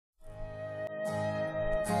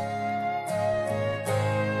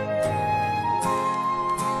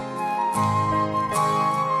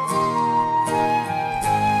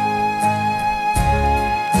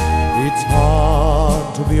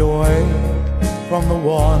from the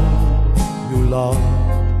one you love,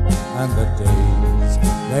 and the days,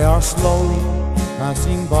 they are slowly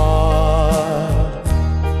passing by.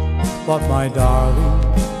 But my darling,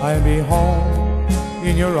 I'll be home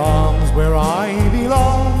in your arms where I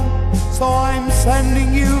belong. So I'm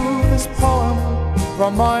sending you this poem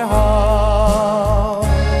from my heart.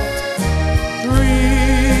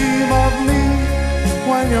 Dream of me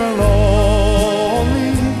when you're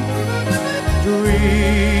lonely.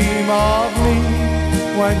 Dream of me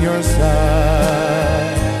when you're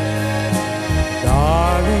sad.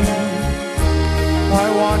 Darling, I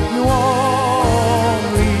want you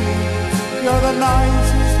only. You're the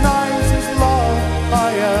nicest, nicest love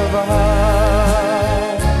I ever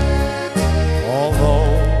had.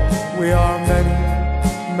 Although we are many,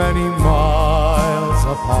 many miles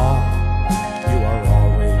apart, you are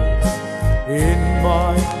always in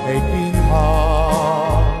my aching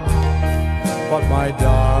heart. But my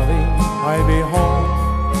darling, I'll be home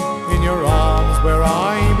in your arms where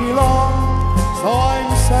I belong. So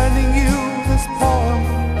I'm sending you this poem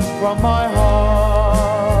from my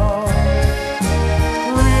heart.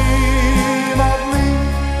 Dream of me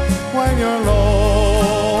when you're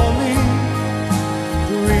lonely.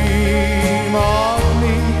 Dream of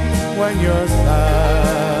me when you're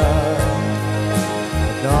sad.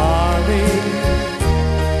 Darling,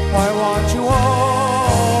 I want you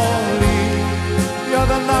only. You're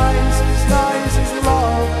the nicest, nicest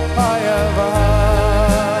love I ever had.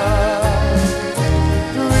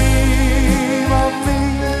 Dream of me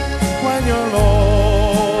when you're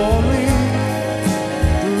lonely.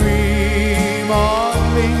 Dream of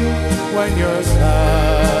me when you're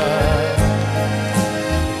sad.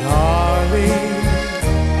 Darling,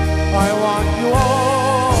 I want you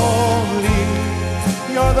only.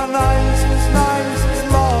 You're the nicest, nicest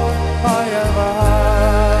love I ever had.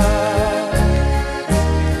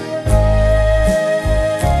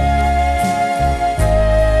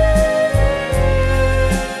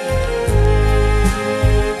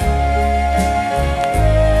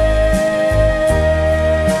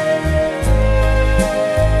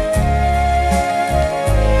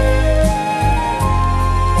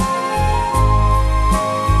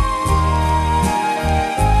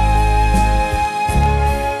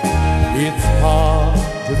 It's hard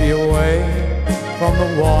to be away from the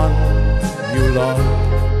one you love,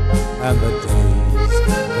 and the days,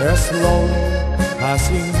 they're slowly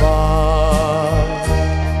passing by.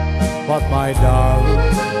 But my darling,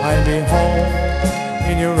 I'll be home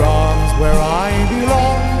in your arms where I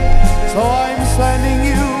belong. So I'm sending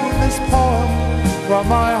you this poem from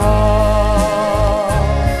my heart.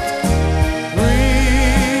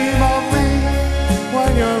 Dream of me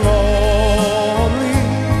when you're lonely.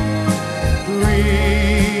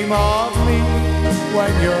 Dream of me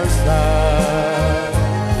when you're sad.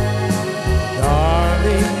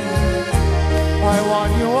 Darling, I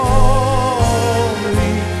want you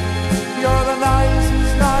only. You're the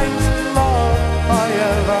nicest, nicest love I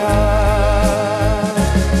ever had.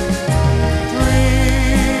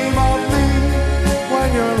 Dream of me when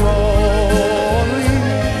you're lonely.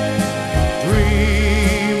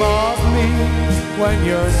 Dream of me when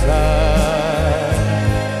you're sad.